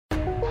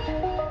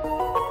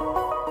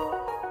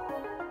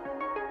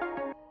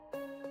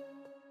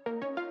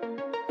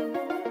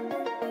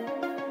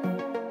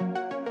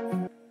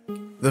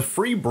The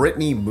Free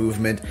Britney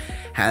movement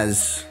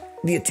has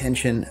the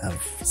attention of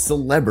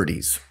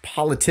celebrities,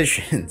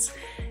 politicians,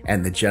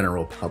 and the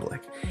general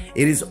public.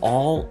 It is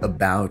all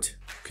about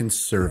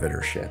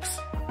conservatorships.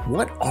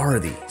 What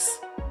are these?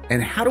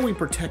 And how do we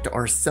protect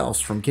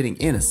ourselves from getting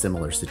in a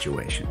similar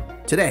situation?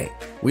 Today,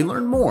 we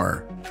learn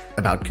more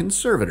about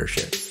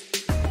conservatorships.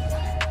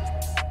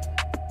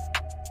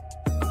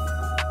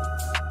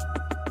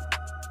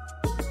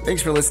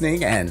 Thanks for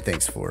listening, and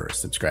thanks for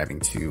subscribing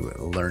to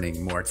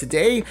Learning More.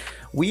 Today,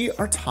 we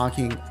are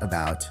talking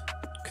about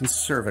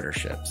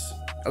conservatorships.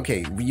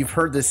 Okay, you've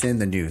heard this in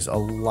the news a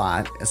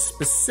lot,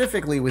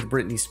 specifically with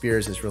Britney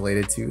Spears is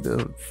related to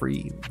the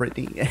Free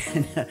Britney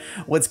and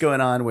what's going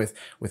on with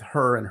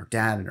her and her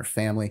dad and her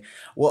family.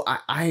 Well,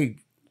 I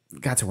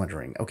got to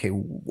wondering, okay,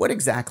 what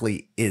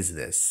exactly is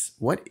this?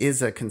 What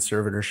is a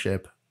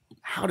conservatorship?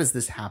 How does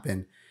this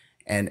happen?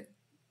 And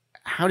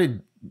how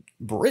did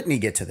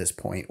Britney get to this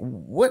point?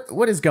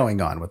 What is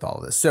going on with all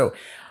of this? So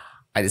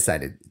I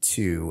decided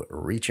to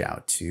reach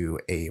out to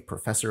a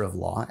professor of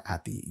law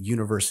at the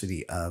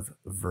University of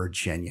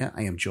Virginia.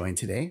 I am joined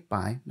today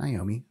by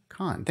Naomi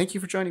Khan. Thank you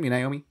for joining me,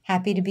 Naomi.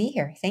 Happy to be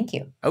here. Thank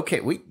you. Okay,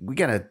 we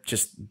got to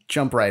just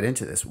jump right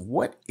into this.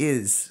 What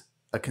is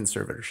a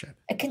conservatorship?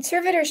 A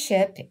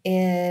conservatorship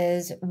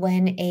is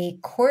when a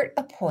court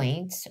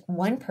appoints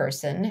one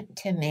person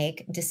to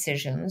make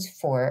decisions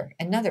for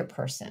another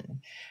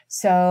person.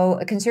 So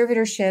a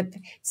conservatorship,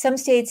 some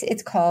states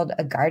it's called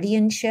a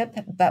guardianship,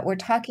 but we're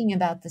talking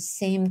about the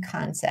same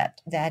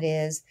concept. That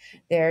is,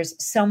 there's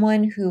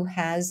someone who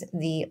has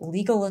the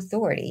legal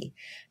authority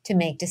to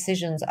make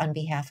decisions on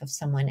behalf of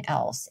someone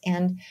else.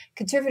 And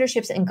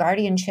conservatorships and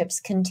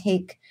guardianships can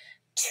take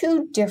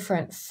two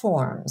different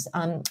forms.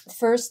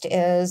 First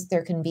is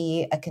there can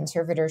be a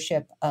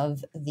conservatorship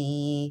of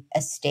the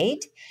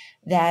estate.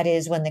 That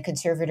is when the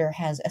conservator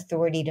has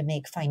authority to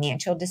make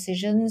financial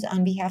decisions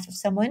on behalf of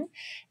someone.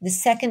 The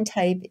second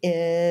type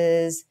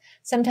is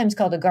sometimes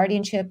called a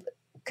guardianship,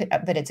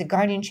 but it's a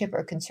guardianship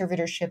or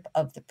conservatorship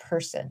of the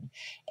person.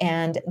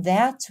 And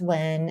that's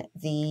when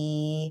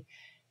the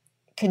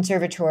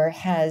conservator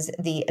has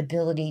the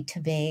ability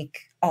to make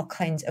all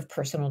kinds of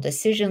personal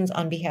decisions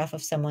on behalf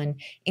of someone,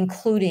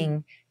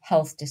 including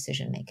health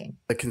decision-making.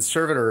 The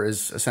conservator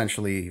is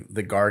essentially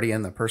the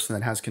guardian, the person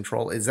that has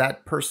control. Is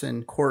that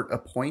person court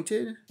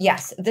appointed?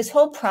 Yes. This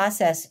whole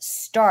process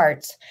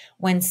starts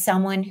when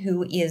someone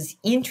who is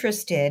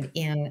interested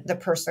in the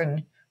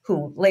person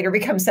who later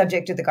becomes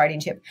subject to the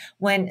guardianship,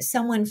 when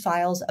someone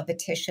files a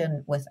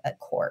petition with a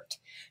court.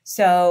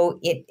 So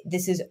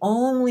this is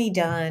only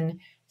done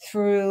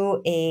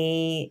through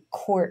a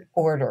court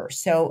order.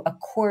 So a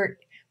court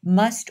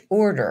must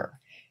order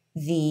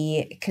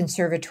the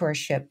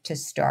conservatorship to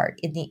start.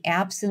 In the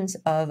absence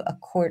of a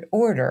court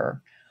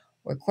order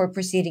or court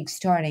proceeding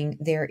starting,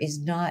 there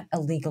is not a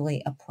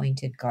legally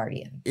appointed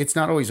guardian. It's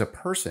not always a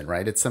person,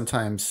 right? It's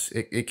sometimes,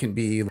 it can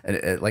be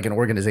like an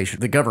organization,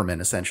 the government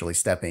essentially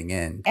stepping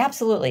in.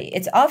 Absolutely.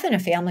 It's often a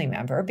family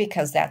member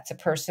because that's a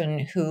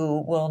person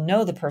who will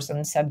know the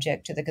person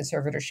subject to the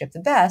conservatorship the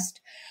best.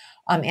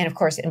 And of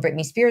course, in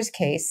Britney Spears'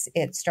 case,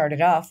 it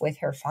started off with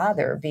her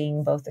father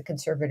being both the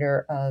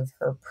conservator of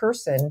her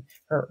person,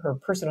 her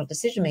personal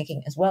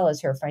decision-making, as well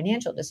as her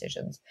financial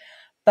decisions.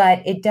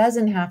 But it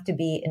doesn't have to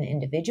be an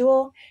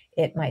individual.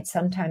 It might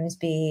sometimes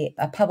be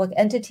a public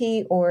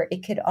entity, or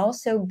it could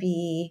also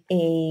be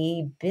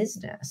a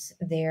business.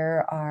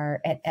 There are,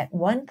 at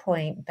one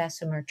point,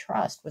 Bessemer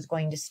Trust was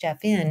going to step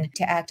in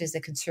to act as a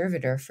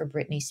conservator for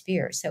Britney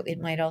Spears. So it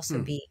might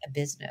also be a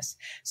business.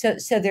 So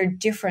there are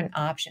different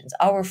options.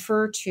 I'll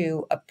refer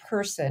to a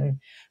person,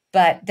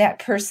 but that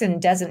person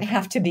doesn't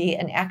have to be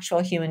an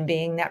actual human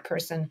being. That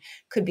person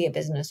could be a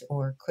business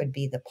or could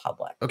be the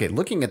public. Okay,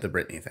 looking at the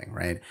Britney thing,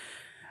 right?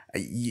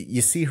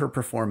 You see her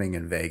performing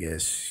in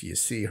Vegas, you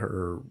see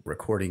her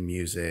recording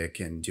music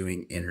and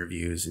doing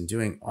interviews and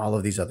doing all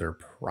of these other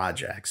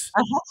projects.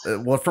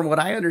 Well, from what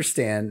I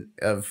understand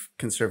of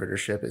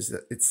conservatorship is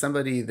that it's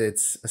somebody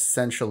that's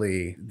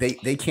essentially,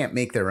 they can't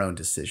make their own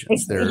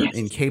decisions. They're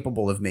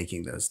incapable of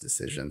making those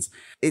decisions.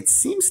 It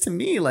seems to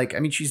me like, I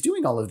mean, she's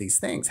doing all of these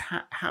things.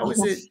 How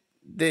is it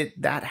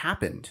that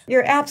happened?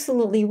 You're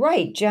absolutely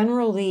right.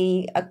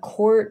 Generally, a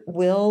court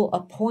will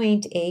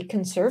appoint a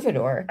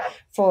conservator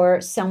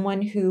for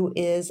someone who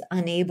is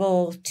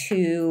unable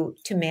to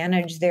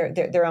manage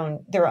their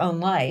own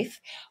life,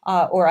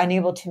 or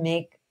unable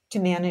to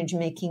manage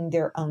making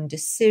their own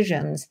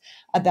decisions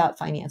about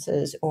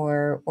finances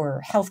or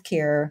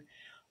healthcare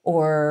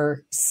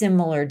or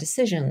similar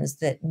decisions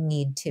that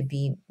need to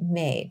be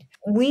made.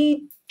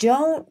 We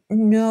don't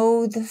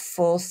know the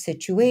full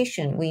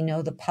situation. We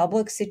know the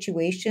public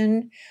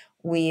situation.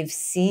 We've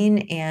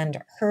seen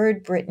and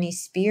heard Britney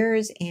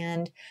Spears,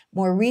 and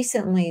more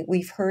recently,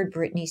 we've heard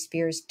Britney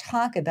Spears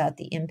talk about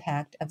the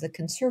impact of the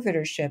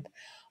conservatorship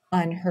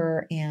on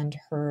her and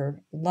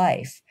her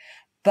life.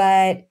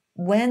 But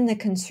when the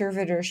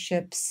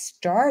conservatorship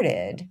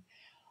started,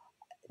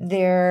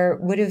 there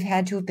would have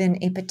had to have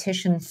been a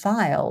petition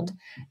filed,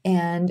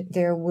 and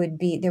there would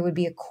be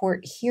a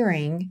court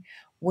hearing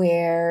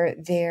where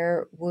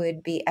there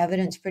would be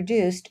evidence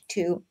produced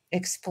to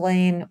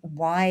explain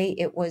why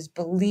it was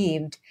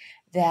believed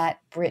that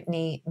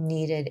Brittany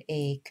needed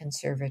a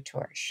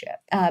conservatorship.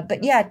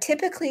 But yeah,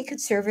 typically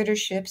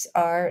conservatorships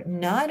are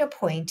not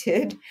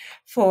appointed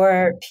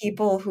for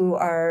people who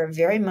are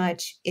very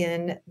much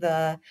in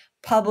the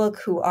public,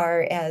 who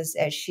are, as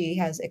she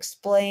has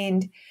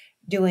explained,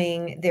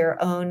 doing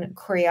their own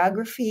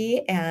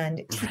choreography and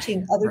Right.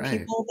 teaching other Right.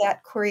 people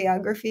that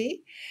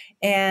choreography,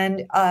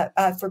 and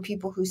for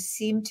people who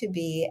seem to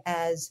be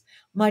as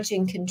much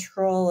in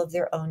control of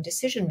their own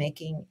decision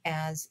making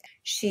as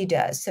she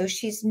does. So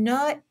she's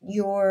not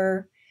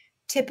your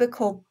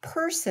typical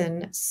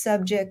person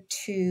subject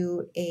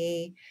to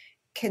a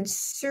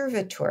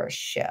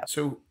conservatorship.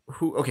 So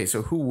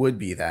who would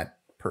be that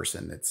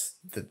person that's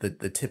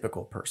the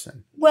typical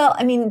person? Well,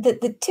 I mean,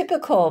 the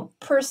typical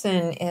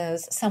person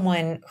is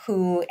someone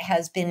who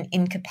has been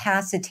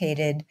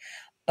incapacitated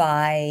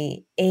by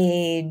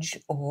age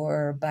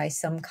or by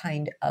some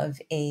kind of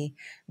a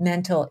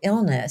mental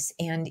illness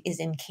and is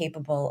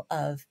incapable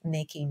of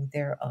making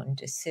their own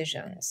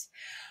decisions.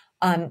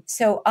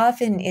 So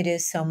often it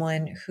is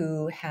someone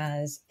who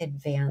has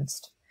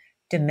advanced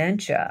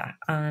dementia.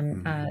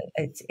 Mhm.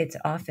 It's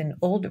often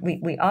older.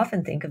 We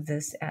often think of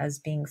this as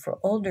being for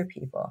older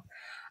people.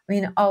 I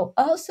mean, I'll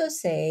also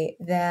say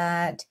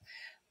that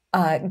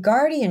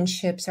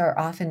guardianships are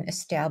often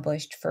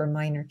established for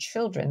minor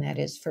children, that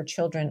is, for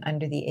children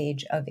under the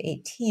age of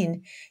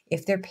 18,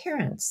 if their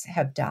parents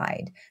have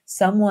died.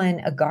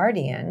 A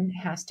guardian,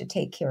 has to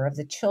take care of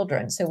the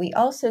children. So we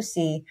also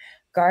see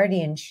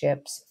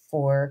guardianships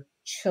for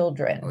Oh,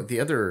 children. the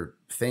other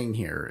thing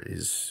here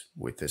is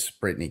with this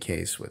Brittany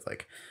case, with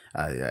like,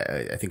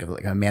 I think of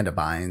like Amanda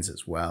Bynes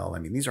as well. I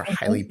mean, these are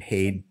highly Mhm.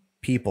 paid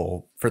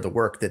people for the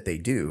work that they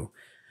do.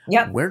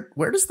 Yep.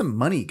 Where does the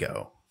money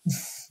go?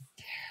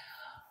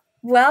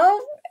 Well,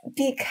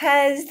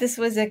 because this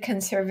was a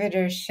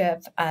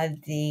conservatorship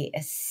of the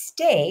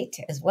estate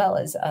as well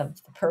as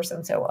of the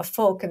person, so a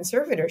full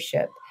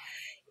conservatorship,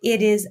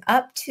 it is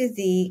up to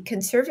the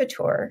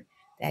conservator,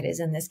 that is,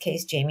 in this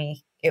case,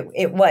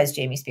 it was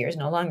Jamie Spears,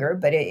 no longer,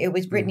 but it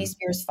was Britney Mhm.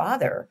 Spears'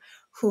 father,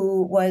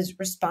 who was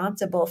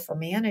responsible for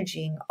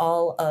managing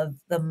all of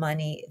the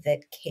money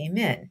that came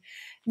in.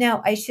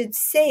 Now, I should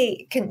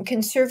say,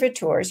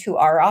 conservators, who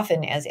are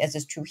often, as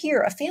is true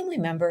here, a family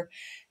member,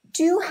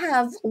 do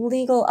have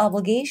legal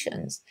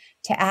obligations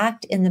to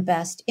act in the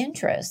best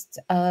interests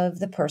of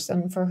the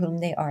person for whom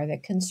they are the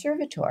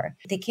conservator.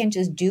 They can't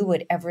just do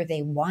whatever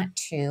they want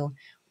to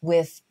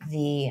with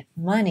the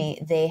money.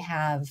 They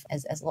have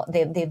they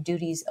have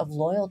duties of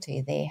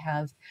loyalty. They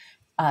have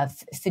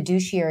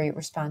fiduciary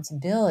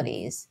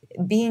responsibilities.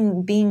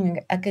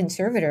 Being a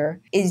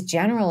conservator is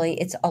generally,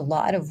 it's a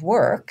lot of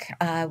work.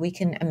 We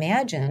can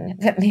imagine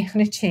that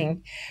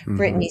managing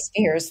Britney Mhm.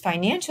 Spears'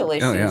 financial Oh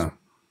issues yeah.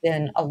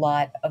 been a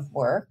lot of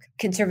work.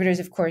 Conservators,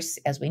 of course,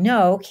 as we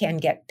know, can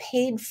get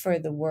paid for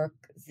the work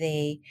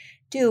they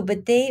do,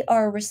 but they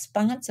are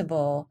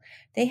responsible.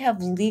 They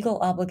have legal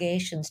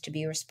obligations to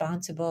be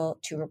responsible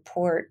to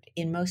report,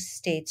 in most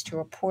states, to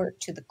report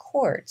to the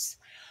courts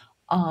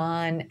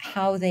on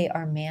how they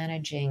are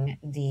managing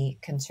the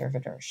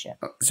conservatorship.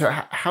 So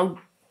how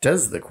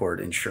does the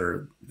court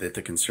ensure that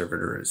the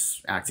conservator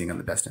is acting in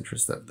the best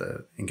interest of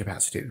the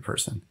incapacitated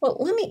person? Well,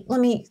 let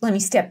me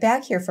step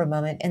back here for a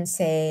moment and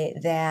say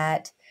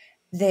that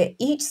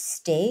each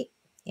state,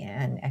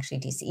 and actually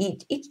DC,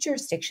 each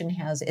jurisdiction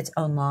has its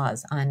own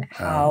laws on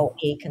Oh, how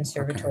a okay.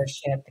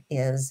 conservatorship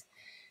is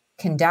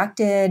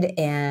conducted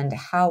and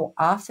how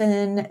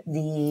often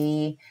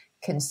the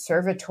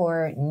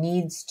conservator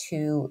needs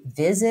to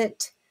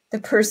visit the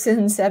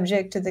person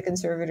subject to the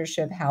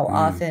conservatorship, how Mm.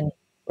 often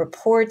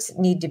reports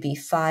need to be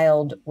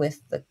filed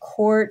with the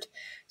court.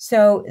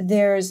 So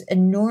there's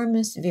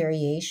enormous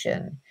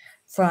variation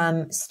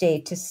from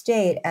state to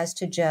state as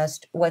to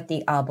just what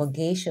the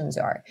obligations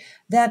are.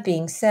 That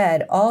being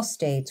said, all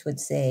states would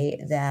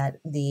say that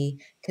the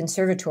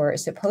conservator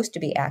is supposed to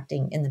be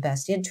acting in the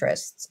best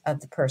interests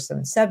of the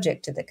person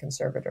subject to the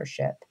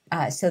conservatorship.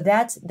 So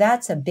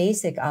that's a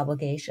basic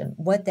obligation.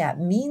 What that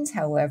means,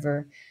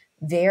 however,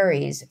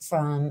 varies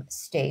from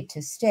state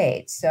to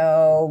state.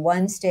 So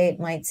one state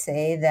might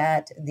say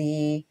that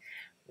the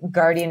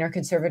guardian or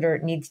conservator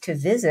needs to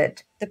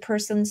visit the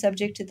person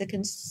subject to the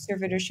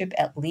conservatorship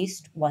at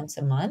least once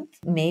a month,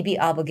 may be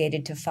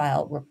obligated to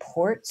file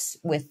reports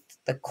with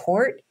the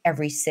court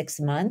every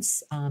 6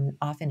 months.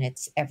 Often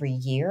it's every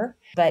year,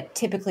 but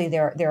typically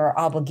there are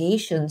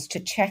obligations to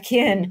check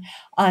in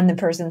on the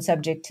person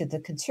subject to the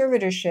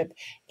conservatorship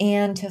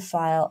and to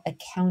file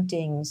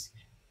accountings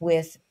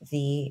with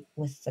the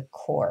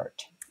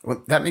court.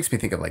 Well, that makes me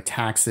think of like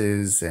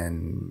taxes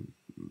and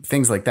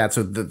things like that.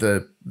 So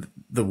the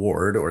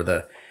ward or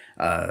the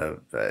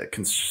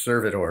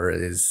conservator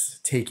is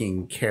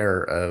taking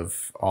care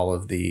of all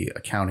of the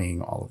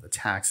accounting, all of the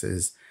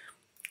taxes.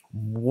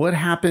 What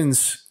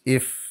happens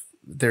if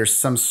there's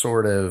some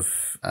sort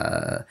of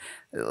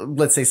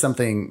let's say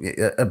something,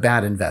 a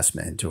bad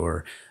investment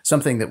or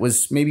something that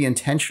was maybe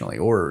intentionally,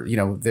 or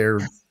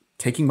they're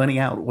taking money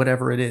out,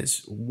 whatever it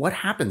is. What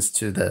happens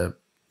to the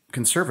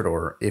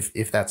conservator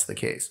if that's the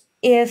case?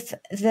 If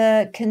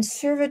the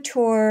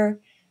conservator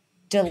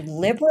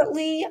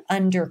deliberately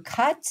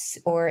undercuts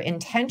or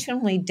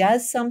intentionally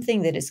does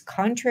something that is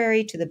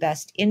contrary to the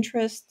best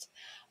interests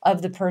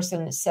of the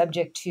person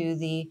subject to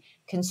the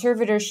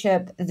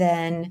conservatorship,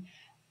 then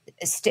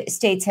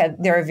states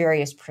there are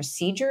various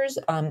procedures.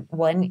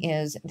 One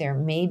is there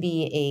may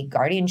be a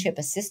guardianship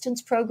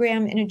assistance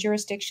program in a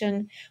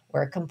jurisdiction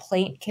where a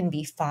complaint can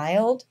be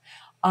filed.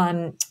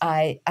 Where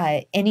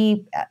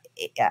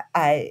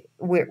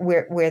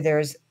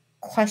there's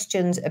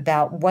questions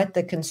about what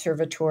the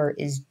conservator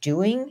is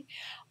doing,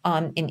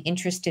 an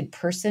interested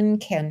person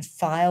can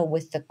file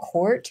with the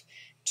court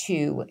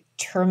to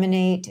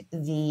terminate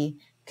the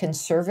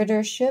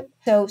conservatorship.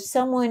 So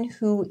someone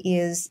who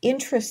is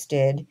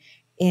interested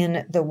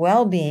in the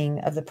well-being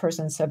of the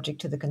person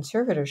subject to the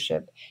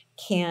conservatorship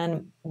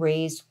can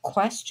raise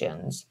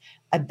questions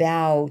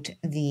about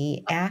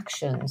the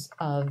actions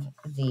of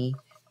the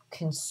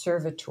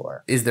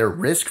conservator. Is there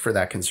risk for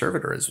that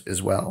conservator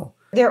as well?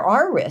 There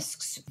are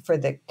risks for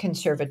the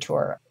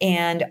conservator,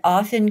 and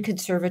often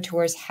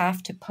conservators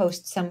have to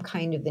post some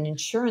kind of an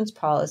insurance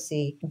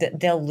policy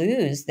that they'll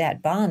lose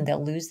that bond,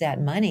 they'll lose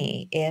that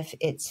money if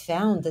it's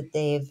found that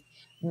they've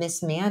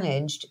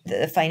mismanaged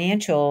the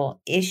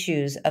financial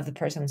issues of the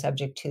person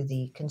subject to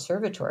the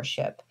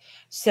conservatorship.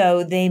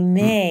 So they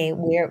may,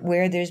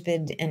 where there's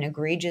been an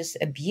egregious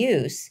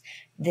abuse,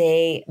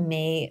 they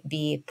may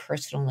be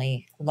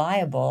personally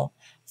liable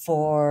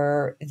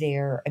for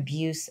their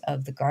abuse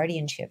of the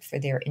guardianship, for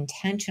their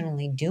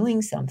intentionally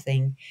doing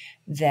something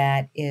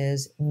that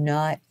is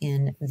not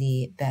in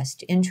the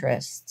best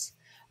interests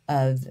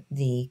of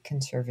the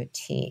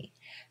conservatee.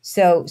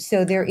 So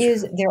there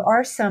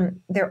are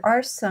some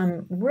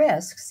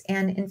risks,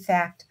 and in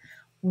fact,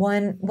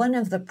 one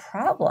of the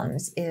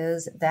problems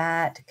is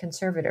that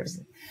conservators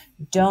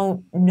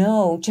don't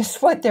know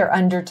just what they're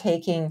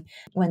undertaking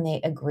when they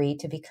agree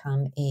to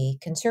become a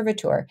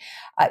conservator.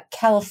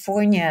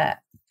 California,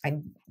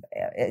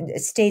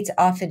 states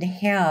often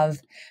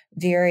have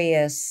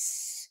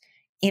various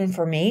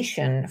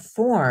information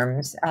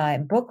forms,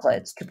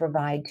 booklets to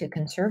provide to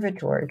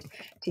conservators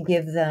to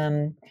give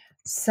them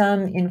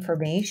some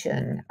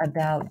information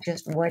about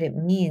just what it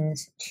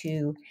means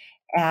to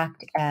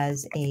act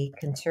as a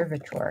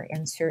conservator.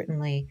 And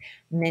certainly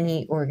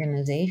many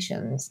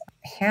organizations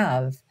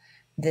have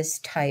this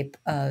type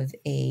of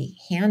a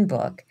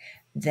handbook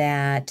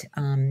that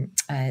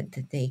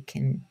that they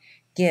can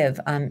give.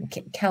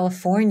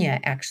 California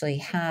actually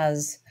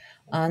has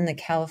on the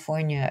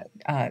California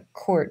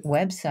court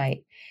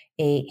website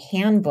a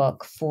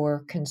handbook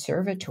for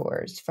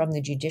conservators from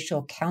the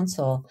Judicial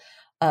Council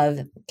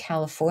of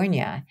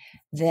California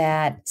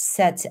that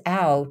sets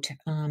out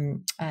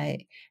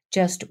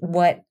just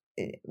what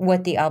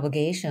the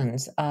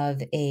obligations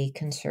of a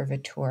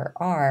conservator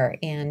are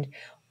and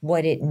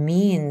what it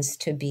means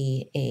to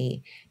be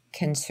a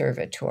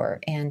conservator.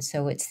 And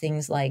so it's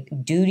things like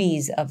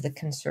duties of the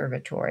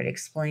conservator. It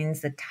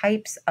explains the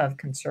types of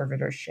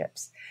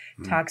conservatorships,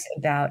 talks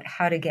about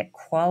how to get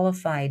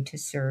qualified to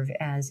serve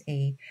as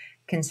a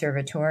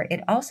conservator.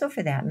 It also,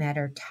 for that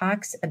matter,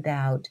 talks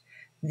about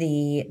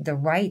the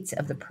rights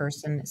of the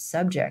person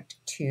subject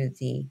to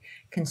the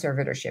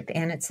conservatorship.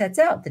 And it sets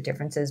out the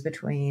differences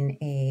between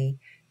a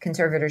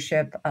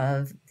conservatorship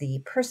of the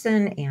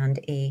person and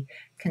a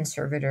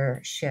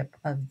conservatorship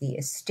of the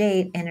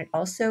estate. And it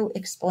also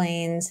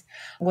explains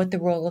what the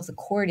role of the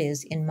court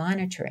is in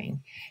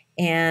monitoring.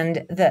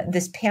 And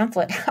this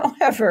pamphlet,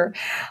 however,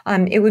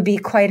 it would be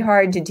quite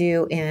hard to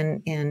do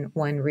in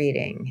one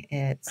reading.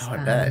 It's I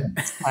bet.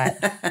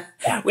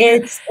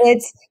 It's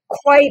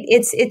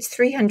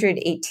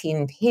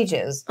 318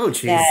 pages. Oh,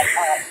 geez.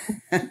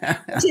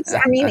 Just,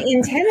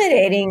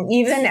 intimidating,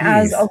 even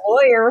as a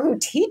lawyer who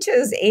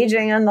teaches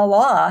aging and the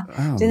law,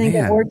 to think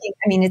of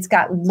working. It's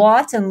got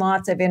lots and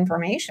lots of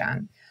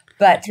information,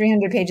 but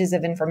 300 pages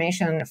of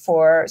information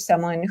for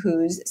someone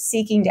who's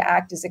seeking to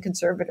act as a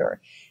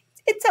conservator.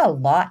 It's a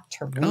lot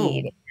to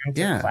read and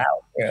to plow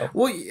through.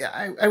 Well,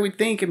 I would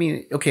think,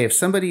 okay, if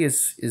somebody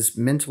is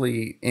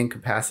mentally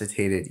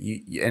incapacitated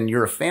and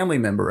you're a family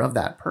member of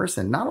that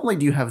person, not only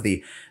do you have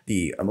the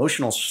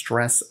emotional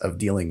stress of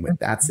dealing with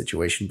that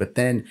situation, but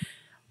then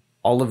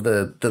all of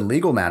the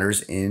legal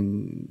matters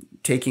in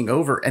taking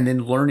over and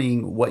then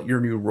learning what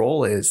your new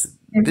role is.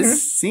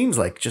 This seems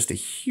like just a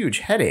huge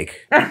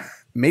headache.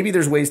 Maybe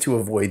there's ways to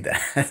avoid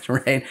that,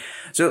 right?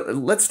 So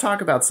let's talk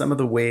about some of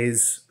the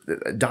ways,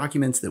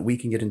 documents that we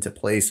can get into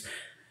place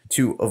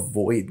to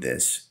avoid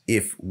this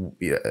if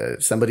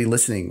somebody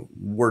listening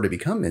were to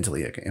become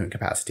mentally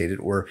incapacitated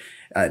or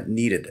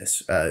needed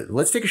this.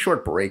 Let's take a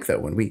short break, though.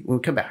 When we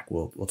come back,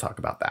 we'll talk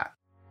about that.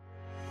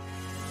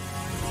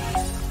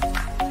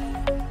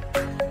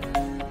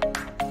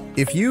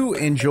 If you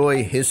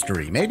enjoy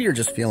history, maybe you're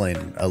just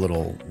feeling a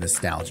little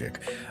nostalgic,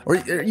 or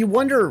you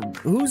wonder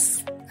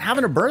who's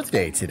having a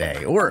birthday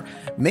today, or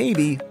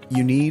maybe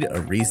you need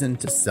a reason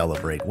to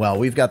celebrate. Well,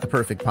 we've got the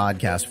perfect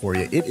podcast for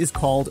you. It is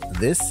called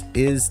This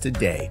Is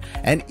Today.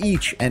 And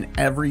each and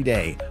every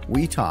day,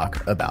 we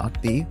talk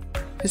about the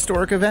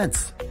historic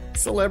events,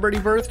 celebrity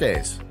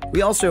birthdays.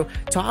 We also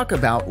talk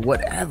about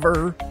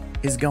whatever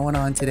is going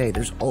on today.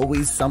 There's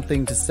always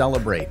something to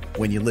celebrate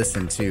when you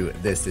listen to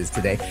This Is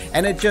Today.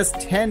 And at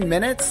just 10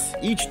 minutes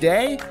each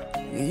day,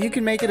 you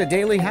can make it a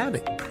daily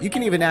habit. You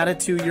can even add it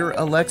to your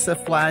Alexa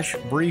Flash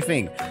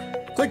briefing.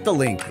 Click the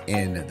link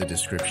in the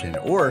description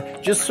or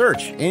just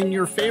search in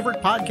your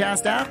favorite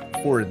podcast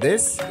app for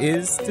This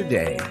Is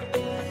Today.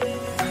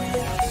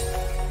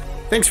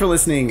 Thanks for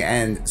listening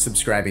and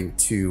subscribing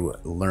to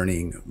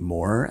Learning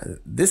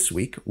More. This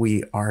week,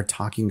 we are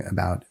talking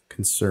about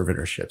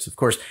conservatorships. Of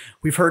course,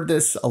 we've heard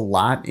this a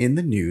lot in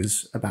the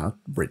news about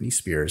Britney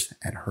Spears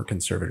and her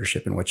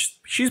conservatorship, in which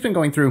she's been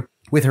going through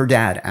with her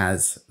dad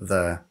as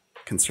the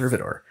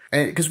conservator.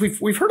 Because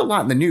we've heard a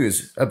lot in the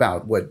news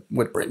about what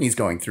Britney's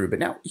going through, but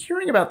now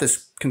hearing about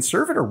this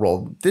conservator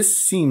role, this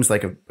seems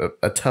like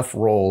a tough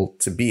role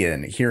to be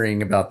in.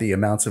 Hearing about the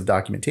amounts of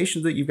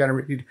documentation that you've got to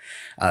read,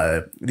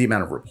 the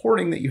amount of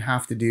reporting that you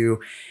have to do,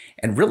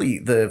 and really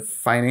the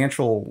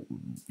financial,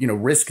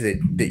 risk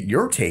that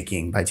you're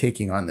taking by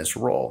taking on this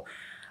role.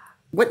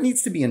 What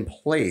needs to be in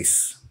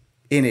place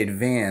in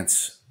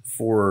advance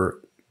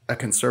for a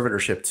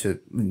conservatorship to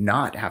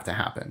not have to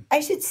happen?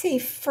 I should say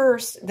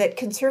first that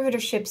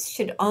conservatorships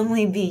should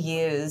only be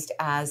used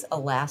as a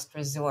last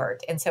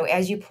resort. And so,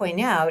 as you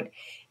point out,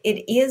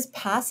 it is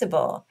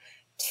possible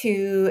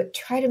to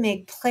try to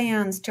make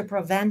plans to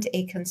prevent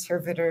a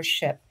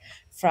conservatorship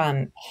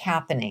from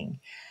happening.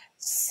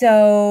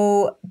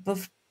 So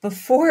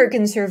before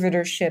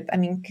conservatorship,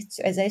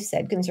 as I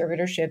said,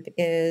 conservatorship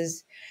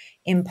is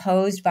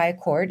imposed by a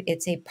court.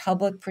 It's a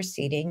public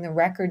proceeding. The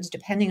records,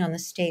 depending on the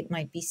state,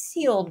 might be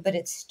sealed, but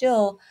it's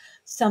still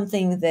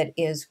something that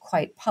is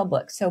quite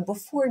public. So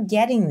before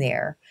getting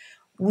there,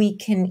 we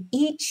can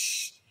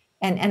each,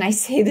 and I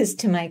say this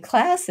to my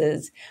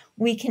classes,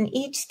 we can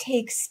each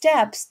take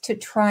steps to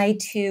try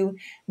to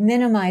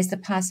minimize the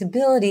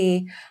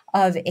possibility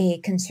of a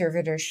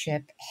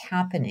conservatorship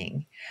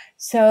happening.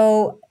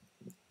 So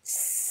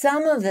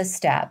some of the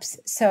steps,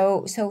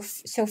 so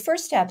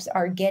first steps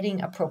are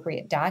getting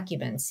appropriate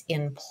documents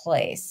in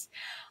place.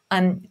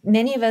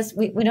 Many of us,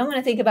 we don't want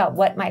to think about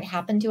what might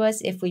happen to us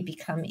if we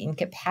become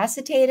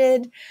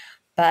incapacitated,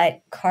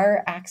 but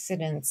car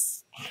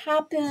accidents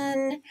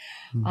happen.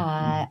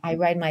 I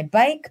ride my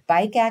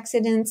bike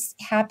accidents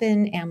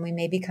happen, and we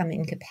may become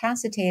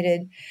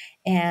incapacitated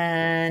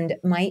and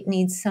might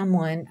need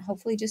someone,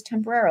 hopefully just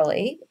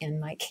temporarily in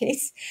my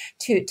case,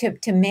 to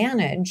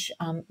manage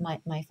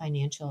my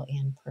financial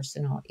and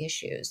personal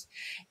issues.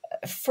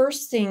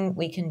 First thing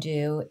we can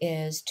do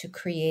is to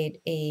create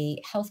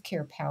a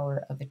healthcare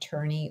power of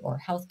attorney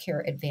or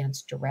healthcare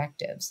advance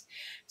directives.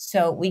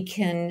 So we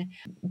can,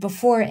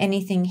 before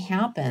anything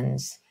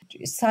happens,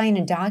 sign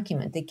a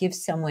document that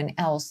gives someone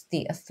else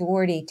the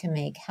authority to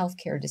make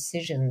healthcare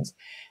decisions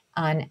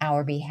on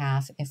our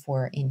behalf if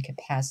we're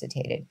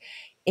incapacitated.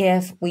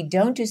 If we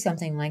don't do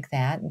something like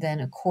that,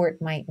 then a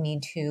court might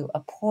need to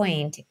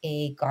appoint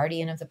a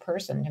guardian of the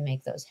person to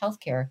make those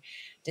healthcare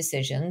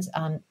decisions.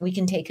 We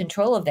can take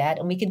control of that,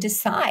 and we can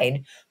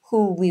decide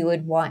who we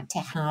would want to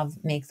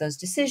have make those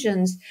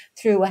decisions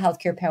through a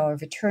healthcare power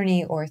of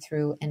attorney or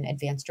through an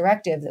advance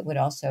directive that would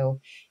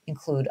also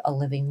include a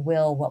living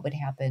will, what would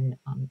happen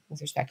with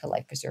respect to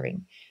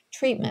life-preserving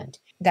treatment.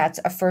 That's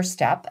a first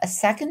step. A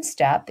second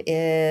step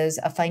is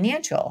a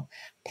financial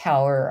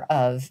power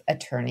of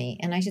attorney.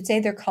 And I should say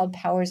they're called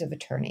powers of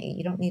attorney.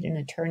 You don't need an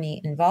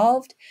attorney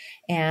involved,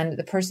 and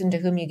the person to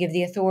whom you give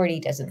the authority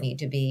doesn't need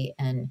to be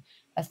an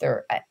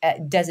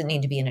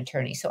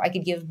attorney. So I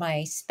could give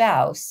my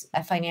spouse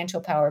a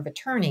financial power of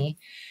attorney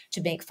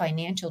to make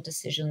financial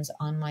decisions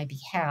on my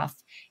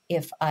behalf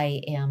if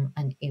I am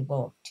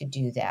unable to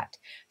do that.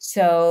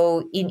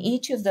 So in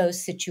each of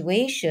those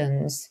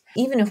situations,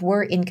 even if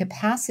we're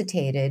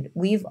incapacitated,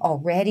 we've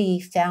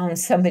already found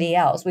somebody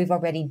else. We've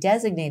already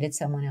designated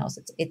someone else.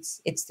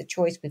 It's the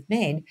choice we've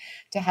made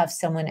to have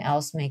someone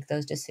else make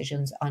those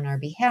decisions on our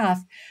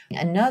behalf.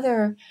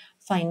 Another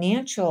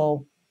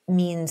financial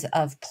means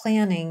of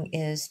planning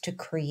is to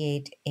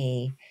create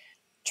a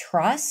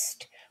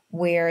trust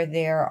where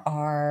there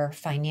are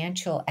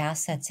financial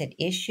assets at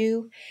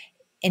issue.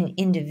 An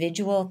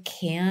individual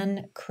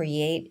can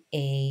create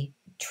a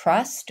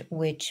trust,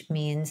 which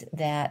means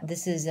that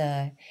this is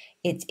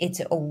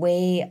it's a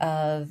way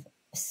of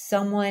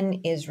someone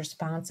is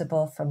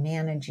responsible for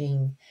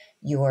managing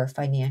your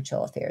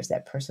financial affairs.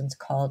 That person's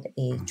called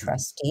a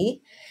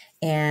trustee.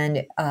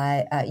 And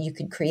you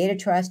could create a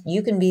trust.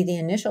 You can be the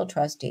initial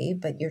trustee,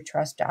 but your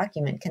trust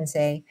document can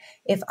say,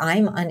 if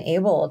I'm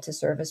unable to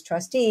serve as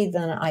trustee,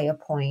 then I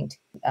appoint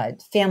a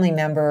family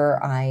member,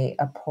 I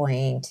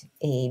appoint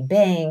a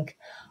bank,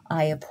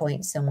 I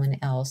appoint someone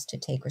else to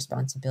take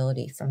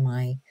responsibility for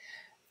my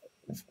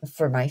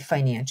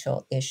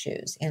financial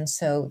issues. And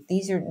so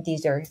these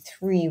are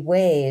three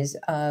ways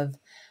of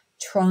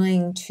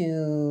trying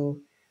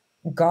to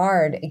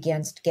guard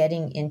against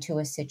getting into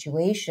a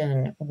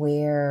situation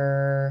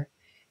where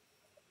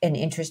an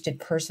interested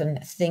person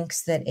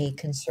thinks that a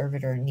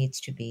conservator needs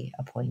to be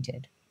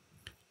appointed.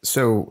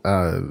 So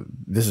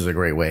this is a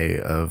great way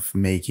of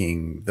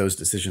making those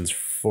decisions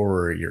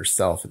for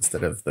yourself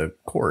instead of the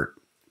court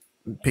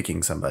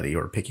picking somebody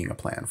or picking a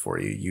plan for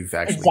you. You've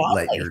actually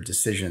let Exactly. your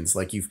decisions,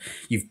 like you've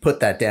put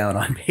that down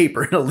on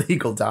paper in a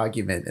legal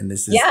document, and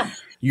this is Yeah.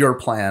 your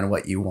plan,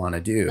 what you want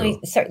to do.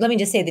 Let me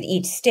just say that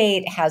each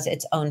state has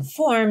its own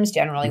forms.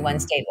 Generally, one Hmm.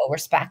 state will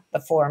respect the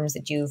forms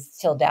that you've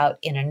filled out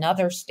in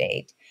another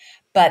state,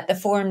 but the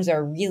forms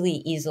are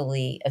really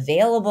easily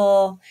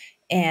available.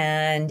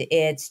 And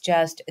it's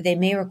just, they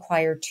may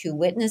require two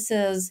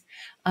witnesses,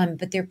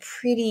 but they're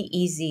pretty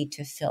easy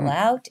to fill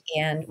out.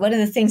 And one of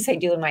the things I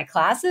do in my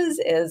classes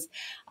is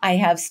I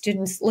have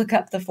students look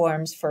up the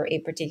forms for a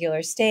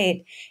particular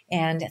state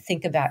and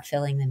think about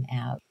filling them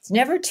out. It's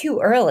never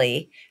too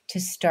early to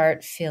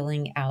start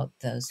filling out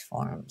those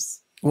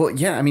forms. Well,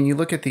 yeah, I mean, you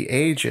look at the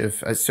age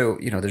of, there's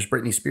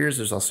Britney Spears,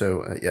 there's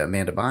also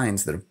Amanda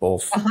Bynes that have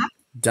both Uh-huh.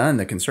 done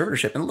the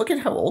conservatorship, and look at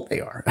how old they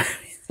are.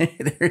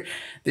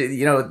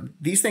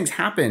 These things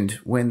happened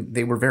when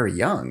they were very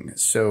young.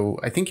 So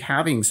I think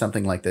having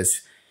something like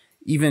this,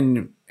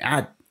 even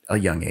at a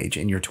young age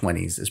in your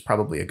 20s, is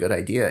probably a good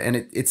idea. And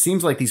it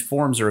seems like these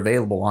forms are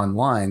available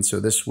online, so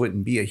this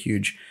wouldn't be a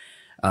huge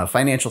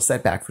financial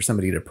setback for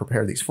somebody to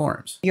prepare these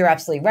forms. You're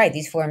absolutely right.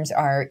 These forms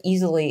are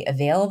easily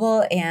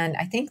available. And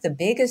I think the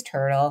biggest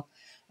hurdle,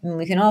 I mean,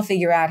 we can all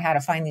figure out how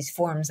to find these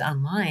forms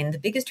online. The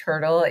biggest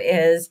hurdle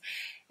is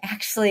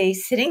actually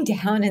sitting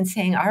down and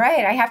saying, all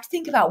right, I have to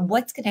think about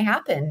what's going to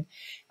happen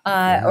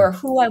Yeah. or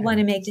who I want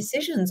to make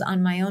decisions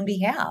on my own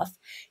behalf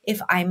if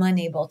I'm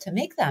unable to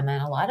make them.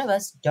 And a lot of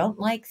us don't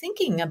like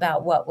thinking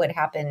about what would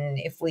happen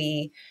if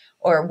we,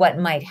 or what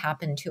might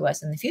happen to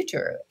us in the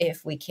future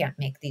if we can't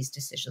make these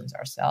decisions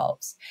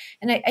ourselves.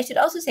 And I should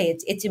also say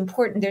it's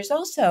important. There's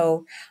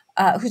also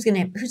who's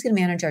going to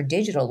manage our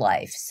digital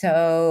life.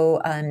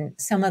 So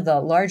some of the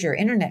larger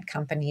internet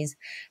companies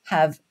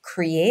have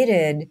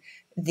created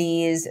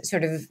these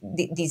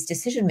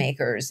decision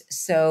makers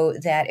so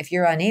that if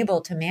you're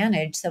unable to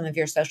manage some of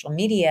your social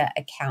media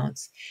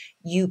accounts,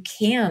 you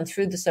can,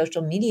 through the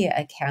social media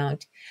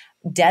account,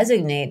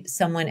 designate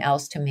someone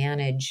else to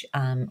manage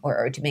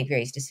or to make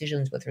various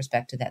decisions with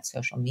respect to that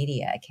social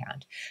media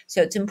account.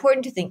 So it's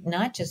important to think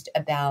not just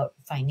about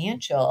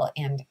financial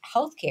and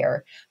healthcare,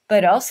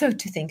 but also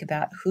to think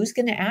about who's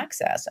going to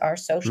access our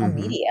social Hmm.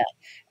 media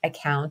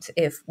accounts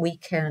if we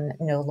can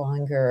no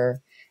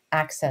longer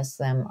access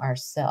them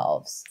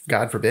ourselves.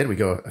 God forbid we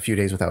go a few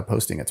days without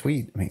posting a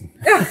tweet. I mean,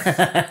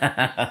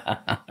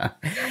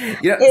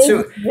 so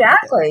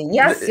Exactly.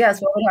 Yes,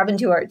 yes. What would happen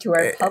to our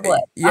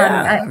public?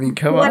 yeah, I mean,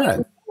 come We want to on.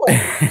 control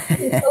it.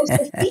 We can post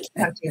if we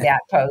can't do that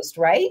post,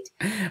 right?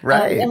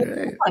 Right, And we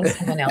can find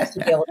someone else to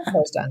be able to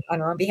post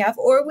on our own behalf,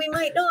 or we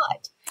might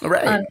not.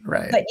 right, Um,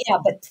 right. but yeah,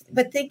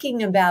 but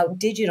thinking about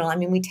digital, I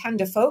mean, we tend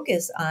to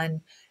focus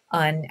on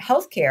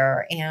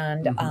healthcare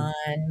and Hmm.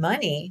 on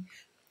money,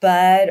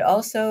 but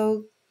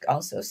also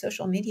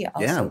social media,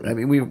 Yeah, also I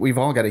mean, we've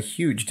all got a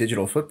huge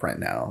digital footprint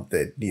now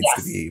that needs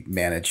to yes. be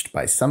managed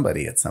by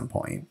somebody at some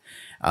point.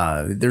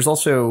 There's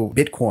also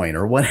Bitcoin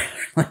or what,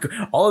 like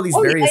all of these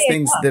Oh yeah, various yeah,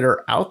 things yeah. that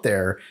are out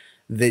there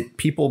that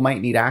people might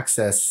need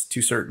access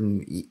to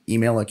certain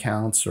email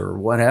accounts or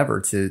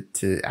whatever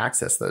to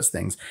access those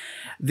things.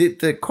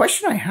 The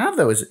question I have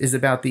though is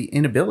about the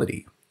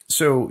inability.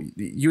 So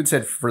you had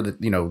said for the,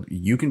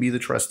 you can be the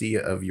trustee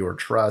of your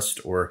trust,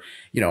 or,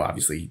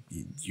 obviously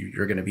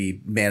you're going to be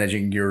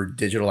managing your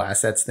digital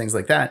assets, things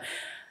like that,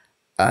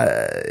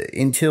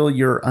 until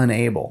you're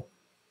unable.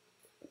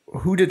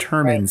 Who Right.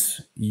 determines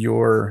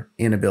your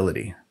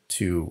inability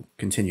to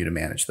continue to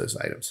manage those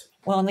items?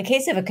 Well, in the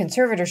case of a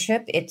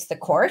conservatorship, it's the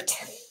court.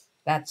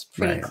 That's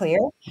pretty Right. clear.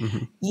 Hmm.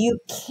 You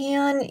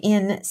can,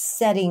 in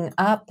setting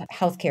up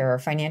healthcare or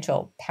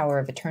financial power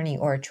of attorney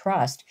or a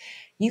trust,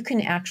 you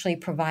can actually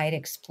provide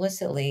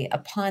explicitly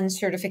upon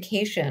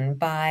certification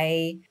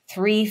by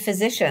three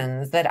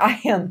physicians that I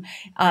am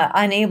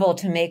unable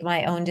to make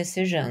my own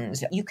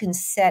decisions. You can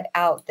set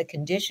out the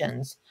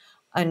conditions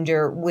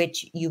under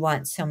which you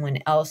want someone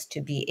else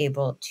to be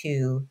able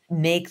to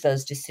make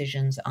those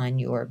decisions on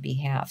your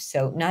behalf.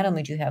 So not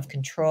only do you have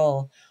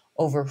control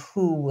over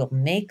who will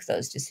make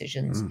those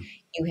decisions, Mm.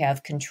 you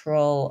have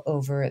control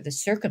over the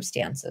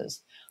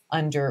circumstances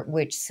under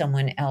which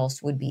someone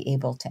else would be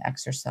able to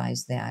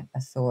exercise that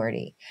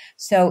authority.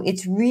 So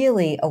it's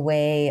really a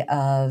way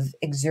of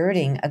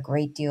exerting a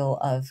great deal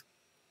of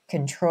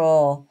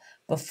control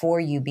before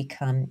you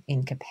become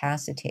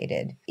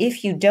incapacitated.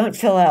 If you don't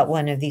fill out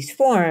one of these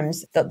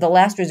forms, the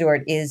last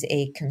resort is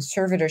a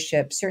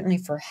conservatorship, certainly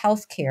for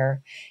healthcare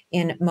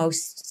in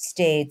most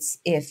states.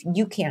 If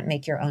you can't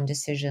make your own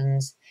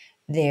decisions,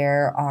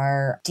 there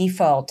are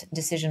default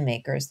decision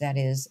makers. That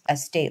is, a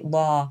state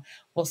law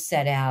will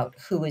set out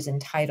who is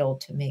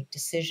entitled to make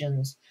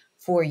decisions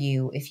for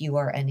you if you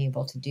are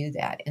unable to do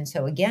that. And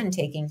so, again,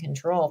 taking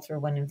control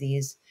through one of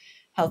these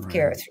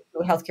Right.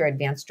 through healthcare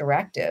advance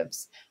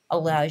directives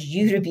allows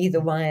you to be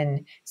the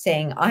one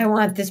saying, I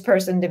want this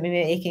person to be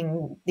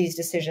making these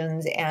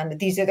decisions, and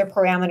these are the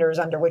parameters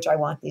under which I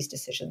want these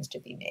decisions to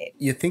be made.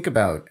 You think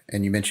about,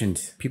 and you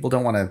mentioned people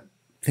don't want to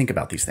think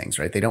about these things,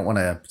 right? They don't want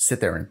to sit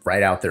there and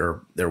write out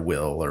their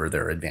will or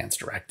their advance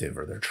directive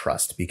or their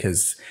trust,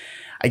 because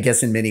I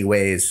guess in many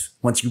ways,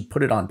 once you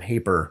put it on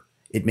paper,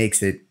 it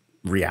makes it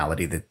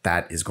reality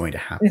that is going to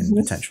happen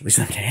potentially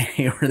someday.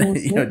 Or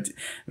that,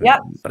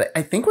 But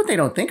I think what they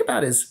don't think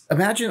about is,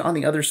 imagine on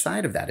the other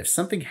side of that, if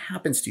something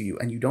happens to you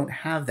and you don't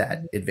have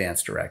that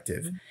advance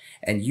directive,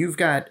 and you've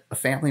got a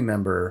family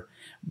member,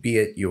 be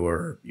it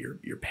your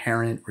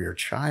parent or your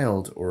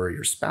child or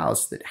your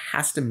spouse, that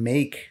has to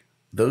make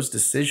those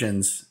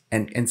decisions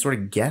and sort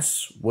of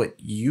guess what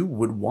you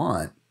would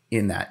want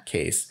in that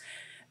case.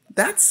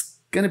 That's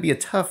going to be a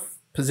tough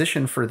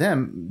position for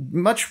them,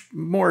 much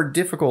more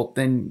difficult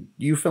than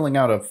you filling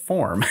out a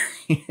form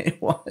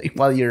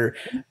while you're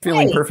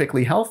feeling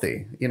perfectly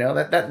healthy.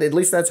 That at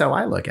least that's how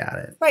I look at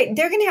it. Right.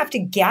 They're going to have to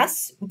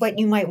guess what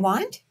you might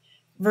want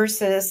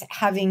versus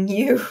having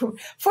you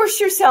force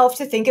yourself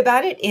to think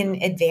about it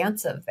in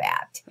advance of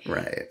that.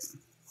 Right.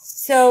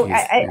 So,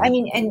 I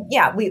mean, and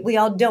yeah, we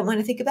all don't want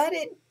to think about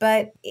it,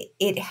 but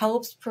it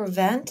helps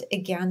prevent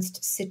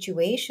against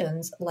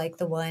situations like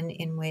the one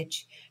in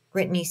which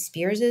Britney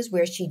Spears is,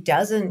 where she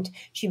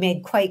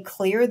made quite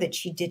clear that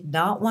she did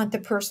not want the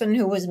person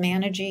who was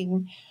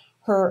managing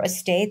her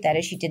estate, that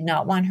is, she did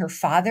not want her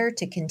father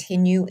to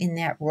continue in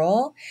that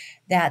role.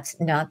 That's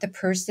not the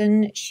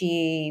person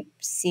she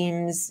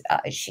seems,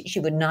 she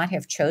would not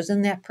have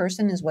chosen that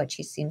person, is what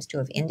she seems to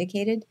have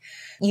indicated.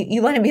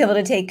 You want to be able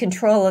to take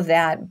control of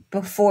that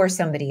before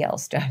somebody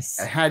else does.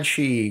 Had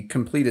she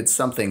completed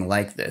something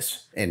like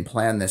this and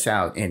planned this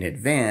out in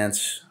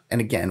advance, and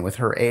again, with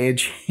her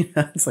age,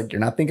 it's like you're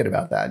not thinking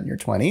about that in your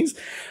 20s.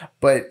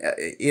 But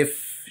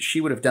if she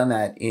would have done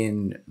that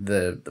in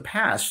the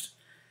past,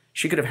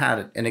 she could have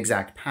had an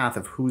exact path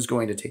of who's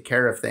going to take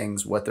care of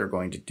things, what they're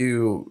going to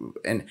do,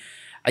 and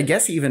I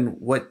guess even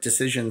what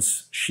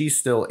decisions she's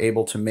still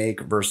able to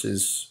make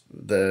versus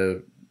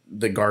the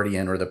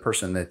guardian or the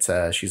person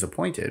that she's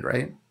appointed,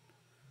 right?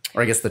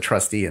 Or I guess the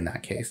trustee in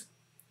that case.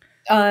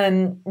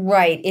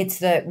 Right. It's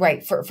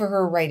for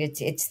her, right.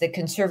 It's the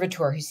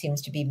conservator who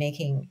seems to be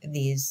making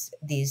these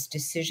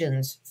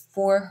decisions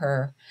for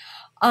her.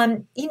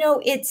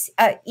 It's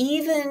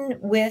even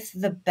with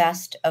the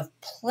best of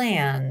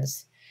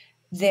plans,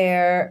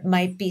 there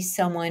might be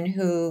someone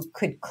who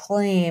could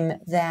claim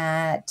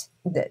that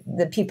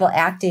the people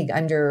acting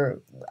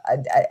under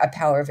a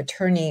power of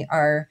attorney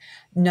are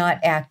not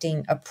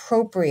acting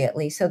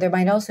appropriately. So there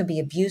might also be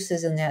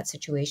abuses in that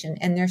situation,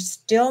 and there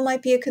still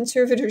might be a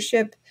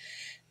conservatorship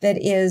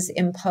that is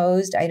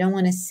imposed. I don't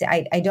want to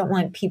say, I don't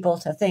want people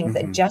to think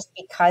that just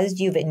because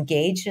you've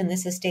engaged in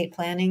this estate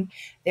planning,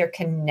 there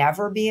can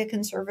never be a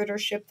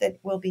conservatorship that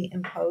will be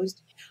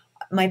imposed.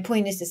 My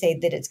point is to say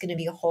that it's going to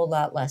be a whole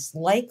lot less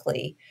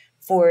likely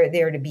for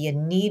there to be a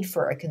need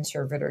for a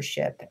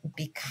conservatorship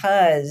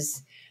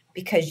because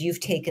you've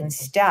taken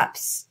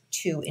steps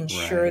to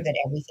ensure that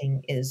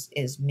everything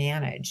is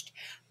managed.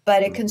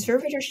 But a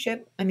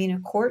conservatorship, I mean, a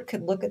court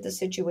could look at the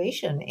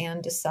situation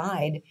and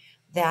decide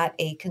that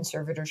a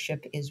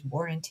conservatorship is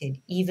warranted,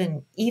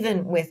 even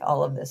with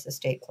all of this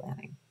estate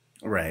planning.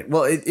 Right.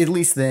 Well, at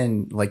least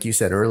then, like you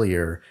said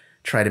earlier,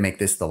 try to make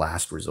this the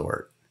last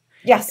resort.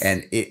 Yes.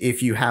 And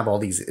if you have all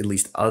these at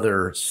least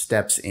other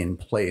steps in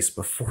place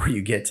before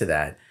you get to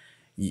that,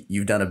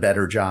 you've done a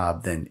better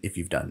job than if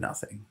you've done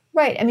nothing.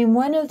 Right. I mean,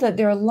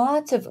 there are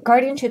lots of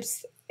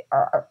guardianships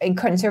and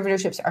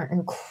conservatorships are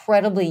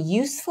incredibly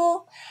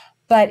useful,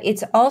 but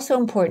it's also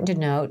important to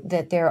note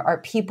that there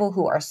are people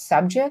who are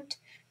subject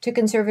to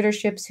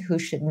conservatorships who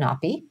should not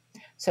be.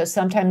 So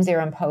sometimes they're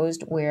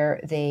imposed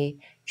where they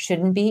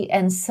shouldn't be.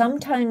 And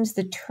sometimes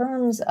the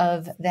terms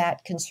of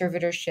that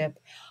conservatorship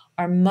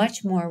are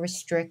much more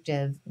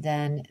restrictive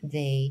than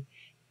they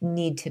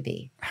need to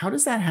be. How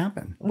does that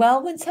happen?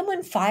 Well, when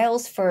someone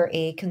files for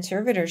a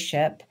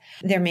conservatorship,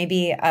 there may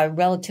be a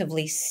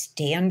relatively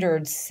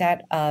standard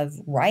set of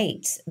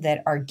rights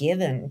that are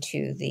given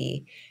to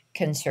the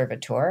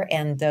conservator,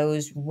 and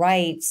those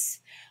rights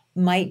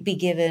might be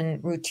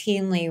given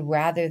routinely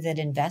rather than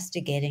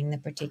investigating the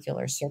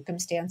particular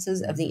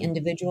circumstances of the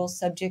individual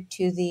subject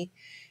to the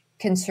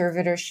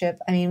conservatorship.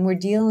 I mean, we're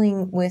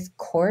dealing with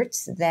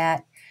courts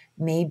that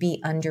may be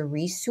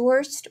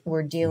under-resourced.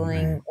 We're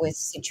dealing with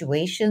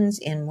situations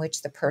in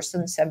which the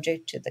person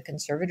subject to the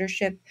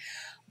conservatorship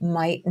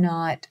might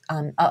not,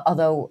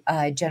 although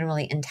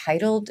generally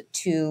entitled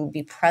to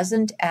be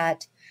present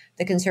at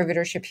the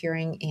conservatorship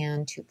hearing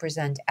and to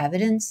present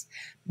evidence,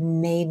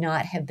 may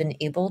not have been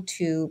able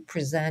to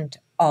present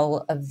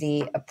all of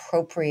the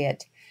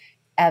appropriate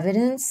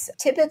evidence.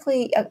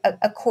 Typically,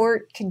 a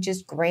court can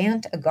just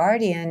grant a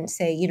guardian,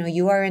 say,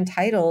 you are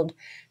entitled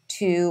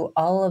to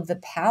all of the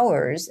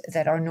powers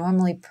that are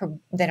normally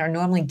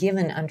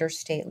given under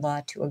state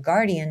law to a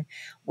guardian,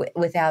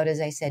 without,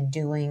 as I said,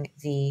 doing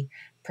the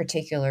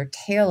particular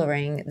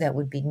tailoring that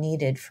would be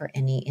needed for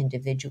any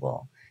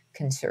individual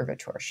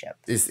conservatorship.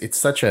 It's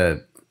such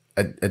a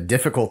a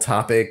difficult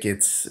topic.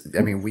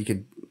 We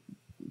could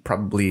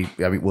probably,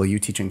 well, you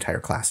teach entire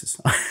classes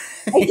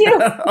I do.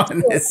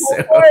 on this,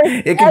 so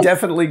it could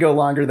definitely go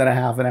longer than a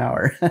half an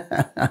hour.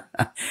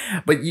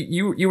 But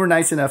you were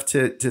nice enough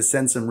to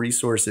send some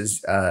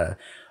resources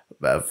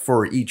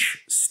for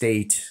each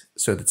state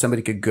so that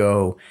somebody could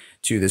go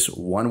to this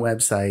one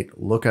website,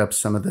 look up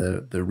some of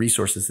the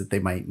resources that they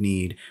might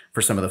need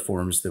for some of the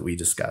forms that we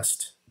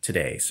discussed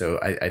today. So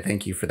I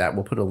thank you for that.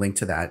 We'll put a link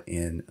to that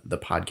in the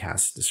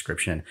podcast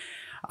description.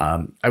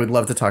 I would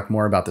love to talk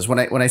more about this. When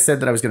I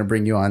said that I was going to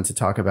bring you on to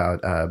talk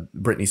about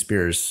Britney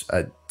Spears,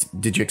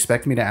 did you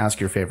expect me to ask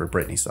your favorite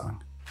Britney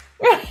song?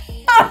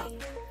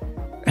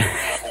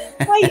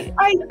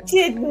 I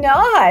did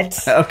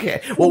not.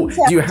 Okay. Well,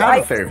 do you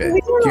have a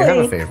favorite? Do you have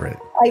a favorite?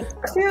 I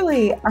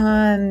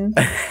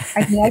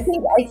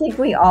think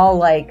we all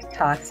like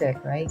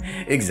Toxic, right?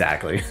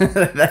 Exactly.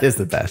 That is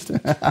the best.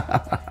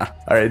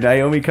 All right.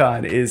 Naomi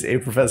Kahn is a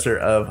professor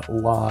of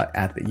law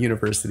at the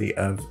University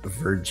of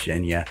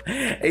Virginia.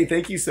 Hey,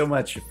 thank you so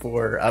much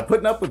for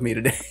putting up with me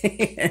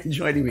today and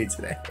joining me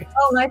today.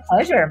 Oh, my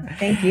pleasure.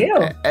 Thank you.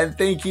 And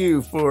thank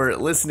you for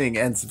listening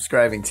and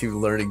subscribing to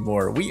Learning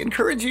More. We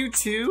encourage you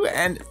to,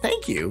 and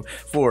thank you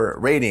for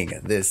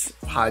rating this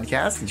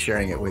podcast and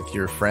sharing it with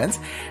your friends.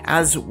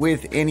 As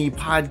with any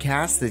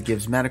podcast that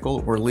gives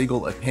medical or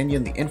legal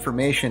opinion, the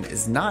information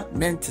is not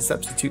meant to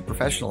substitute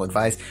professional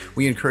advice.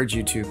 We encourage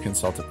you to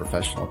consult a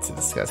professional to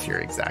discuss your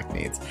exact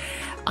needs.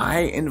 I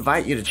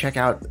invite you to check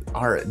out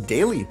our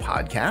daily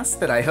podcast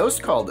that I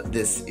host called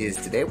This Is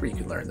Today, where you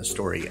can learn the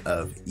story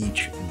of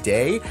each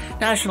day,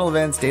 national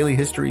events, daily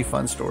history,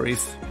 fun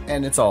stories,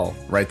 and it's all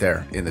right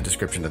there in the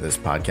description of this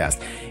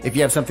podcast. If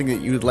you have something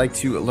that you would like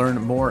to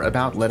learn more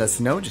about, let us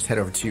know. Just head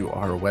over to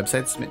our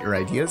website, submit your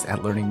ideas at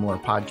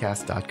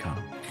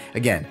learningmorepodcast.com.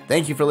 Again,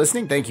 thank you for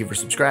listening. Thank you for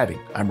subscribing.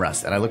 I'm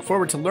Russ, and I look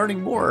forward to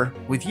learning more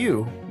with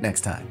you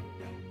next time.